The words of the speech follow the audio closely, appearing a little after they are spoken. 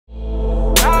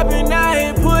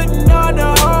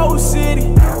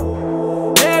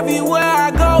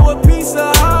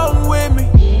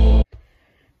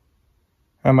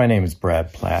My name is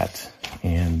Platt,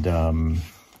 and I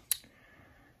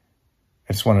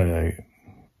just wanted to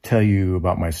tell you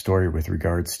about my story with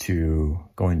regards to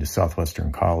going to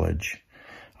Southwestern College.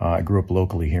 I grew up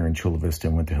locally here in Chula Vista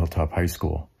and went to Hilltop High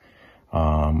School.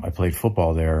 I played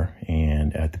football there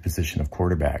and at the position of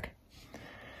quarterback.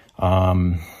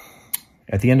 At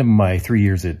the end of my 3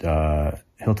 years at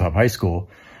Hilltop High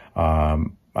School, I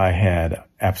had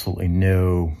absolutely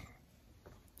no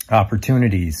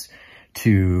opportunities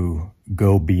to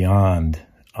go beyond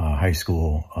high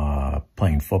school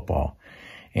playing football.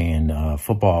 And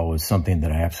football was something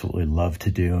that I absolutely loved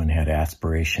to do and had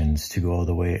aspirations to go all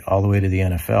the way to the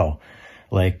NFL,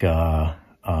 like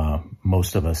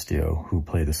most of us do who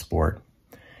play the sport.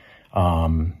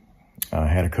 I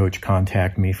had a coach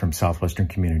contact me from Southwestern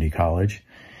Community College,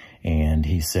 and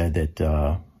he said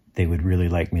that they would really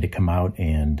like me to come out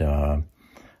and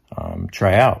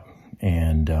try out.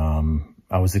 And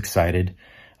I was excited.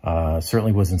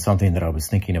 Certainly wasn't something that I was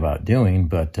thinking about doing,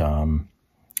 but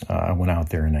I went out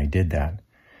there and I did that.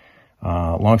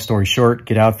 Long story short,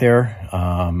 get out there,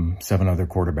 7 other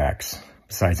quarterbacks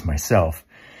besides myself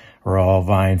were all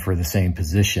vying for the same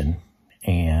position.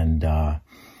 And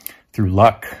through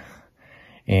luck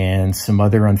and some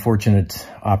other unfortunate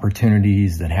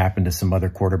opportunities that happened to some other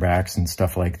quarterbacks and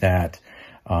stuff like that,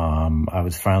 I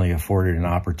was finally afforded an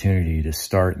opportunity to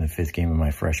start in the 5th game of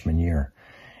my freshman year.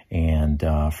 And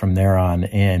from there on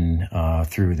in,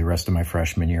 through the rest of my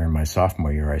freshman year and my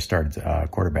sophomore year, I started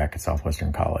quarterback at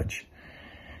Southwestern College.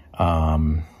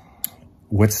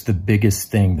 What's the biggest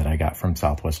thing that I got from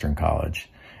Southwestern College?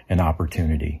 An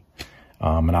opportunity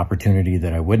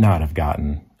that I would not have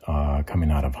gotten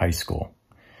coming out of high school.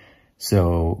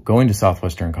 So going to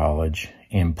Southwestern College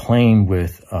and playing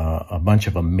with a bunch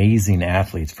of amazing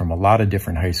athletes from a lot of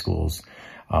different high schools,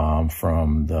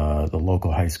 from the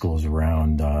local high schools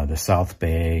around the South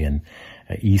Bay and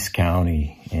East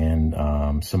County and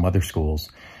some other schools.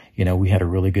 You know, we had a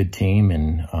really good team,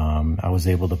 and I was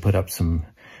able to put up some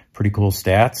pretty cool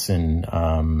stats, and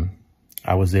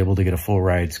I was able to get a full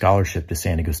ride scholarship to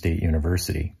San Diego State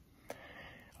University.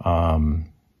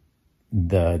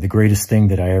 The greatest thing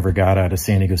that I ever got out of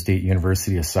San Diego State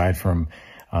University, aside from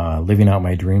living out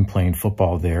my dream playing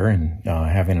football there and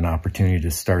having an opportunity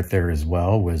to start there as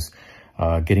well, was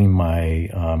getting my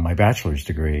my bachelor's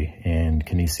degree in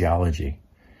kinesiology.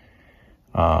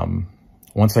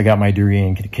 Once I got my degree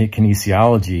in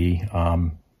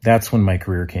kinesiology, that's when my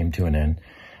career came to an end.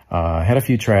 I had a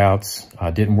few tryouts,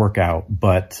 didn't work out,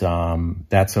 but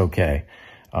that's okay.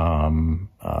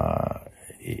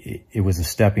 It was a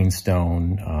stepping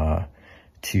stone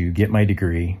to get my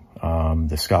degree.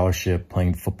 The scholarship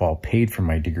playing football paid for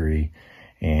my degree,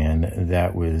 and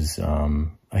that was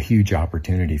a huge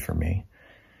opportunity for me.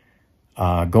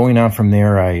 Going on from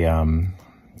there,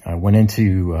 I went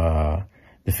into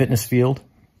the fitness field,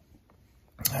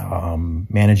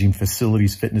 managing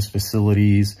facilities, fitness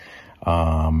facilities,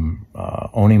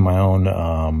 owning my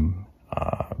own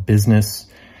business,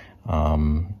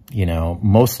 you know,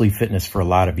 mostly fitness for a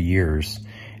lot of years.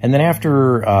 And then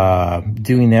after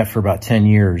doing that for about 10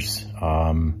 years,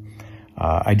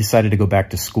 I decided to go back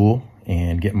to school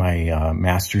and get my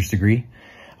master's degree.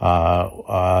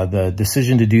 The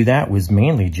decision to do that was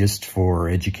mainly just for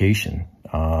education.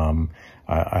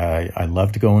 I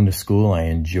loved going to school. I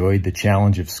enjoyed the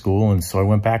challenge of school, and so I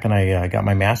went back and I got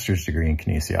my master's degree in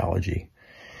kinesiology.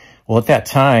 Well, at that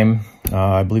time,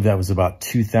 I believe that was about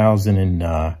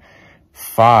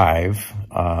 2005,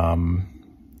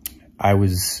 I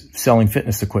was selling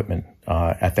fitness equipment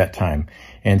at that time.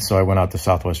 And so I went out to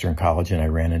Southwestern College and I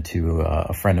ran into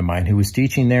a friend of mine who was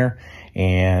teaching there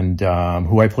and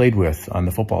who I played with on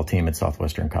the football team at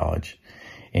Southwestern College.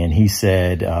 And he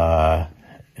said,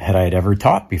 had I ever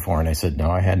taught before? And I said,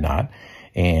 no, I had not.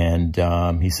 And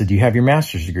he said, do you have your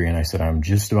master's degree? And I said, I'm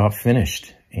just about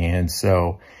finished. And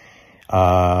so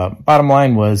bottom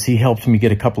line was he helped me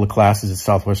get a couple of classes at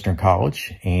Southwestern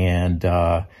College. And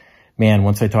man,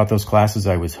 once I taught those classes,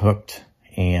 I was hooked.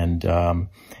 And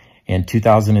in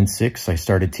 2006, I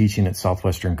started teaching at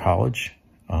Southwestern College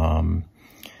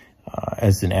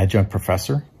as an adjunct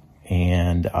professor.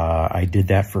 And I did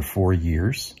that for 4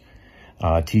 years,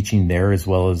 teaching there as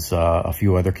well as a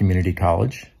few other community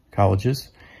colleges.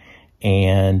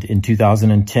 And in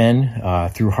 2010,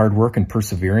 through hard work and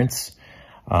perseverance,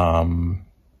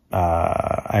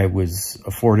 I was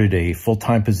afforded a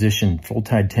full-time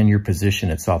tenure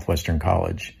position at Southwestern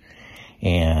College.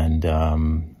 And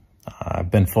I've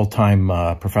been full-time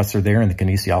professor there in the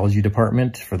kinesiology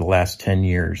department for the last 10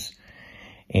 years.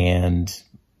 And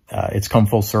it's come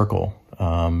full circle.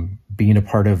 Being a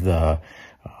part of the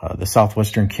the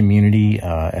Southwestern community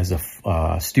as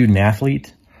a student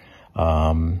athlete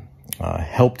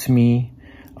helped me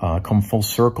come full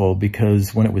circle,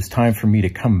 because when it was time for me to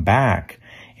come back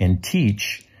and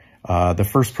teach, the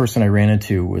first person I ran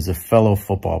into was a fellow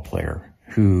football player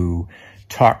who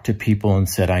talked to people and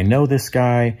said, I know this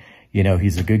guy, you know,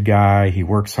 he's a good guy, he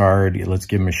works hard, let's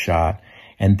give him a shot.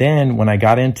 And then when I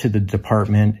got into the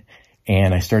department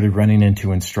and I started running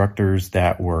into instructors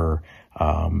that were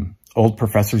old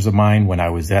professors of mine when I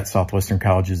was at Southwestern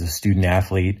College as a student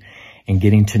athlete, and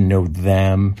getting to know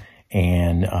them,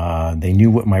 and they knew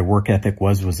what my work ethic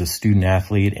was a student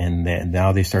athlete, and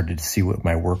now they started to see what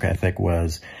my work ethic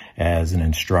was as an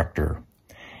instructor.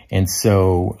 And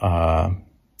so,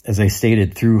 as I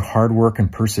stated, through hard work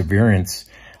and perseverance,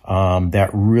 that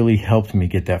really helped me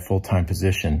get that full-time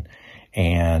position.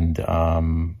 And,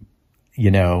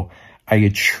 you know, I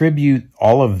attribute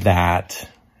all of that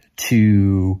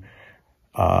to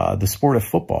the sport of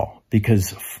football,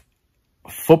 because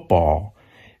football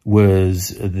was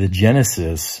the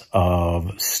genesis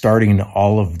of starting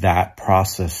all of that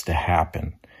process to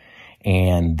happen.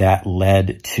 And that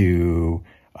led to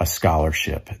a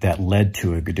scholarship, that led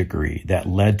to a degree, that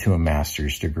led to a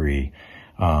master's degree,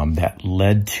 that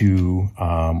led to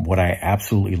what I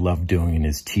absolutely love doing,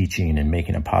 is teaching and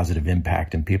making a positive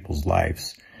impact in people's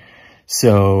lives.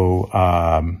 So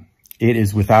it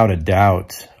is without a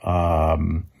doubt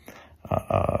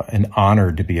an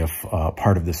honor to be a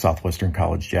part of the Southwestern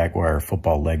College Jaguar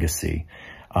football legacy.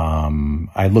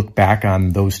 I look back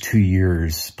on those 2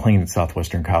 years playing at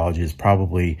Southwestern College as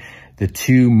probably the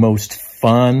two most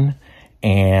fun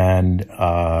and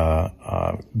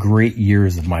great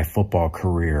years of my football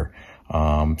career.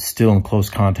 Still in close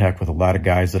contact with a lot of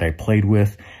guys that I played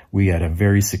with. We had a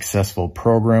very successful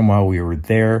program while we were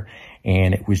there,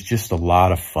 and it was just a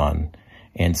lot of fun.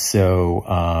 And so,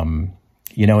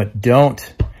 you know,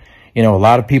 a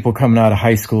lot of people coming out of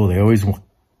high school, they always want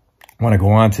to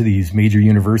go on to these major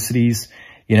universities.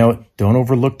 You know, don't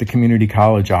overlook the community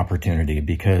college opportunity,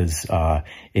 because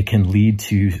it can lead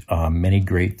to many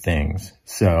great things.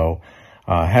 So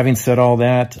having said all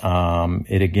that,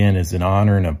 it again is an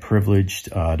honor and a privilege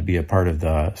to be a part of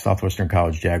the Southwestern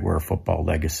College Jaguar football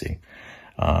legacy.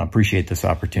 Appreciate this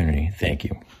opportunity. Thank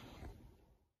you.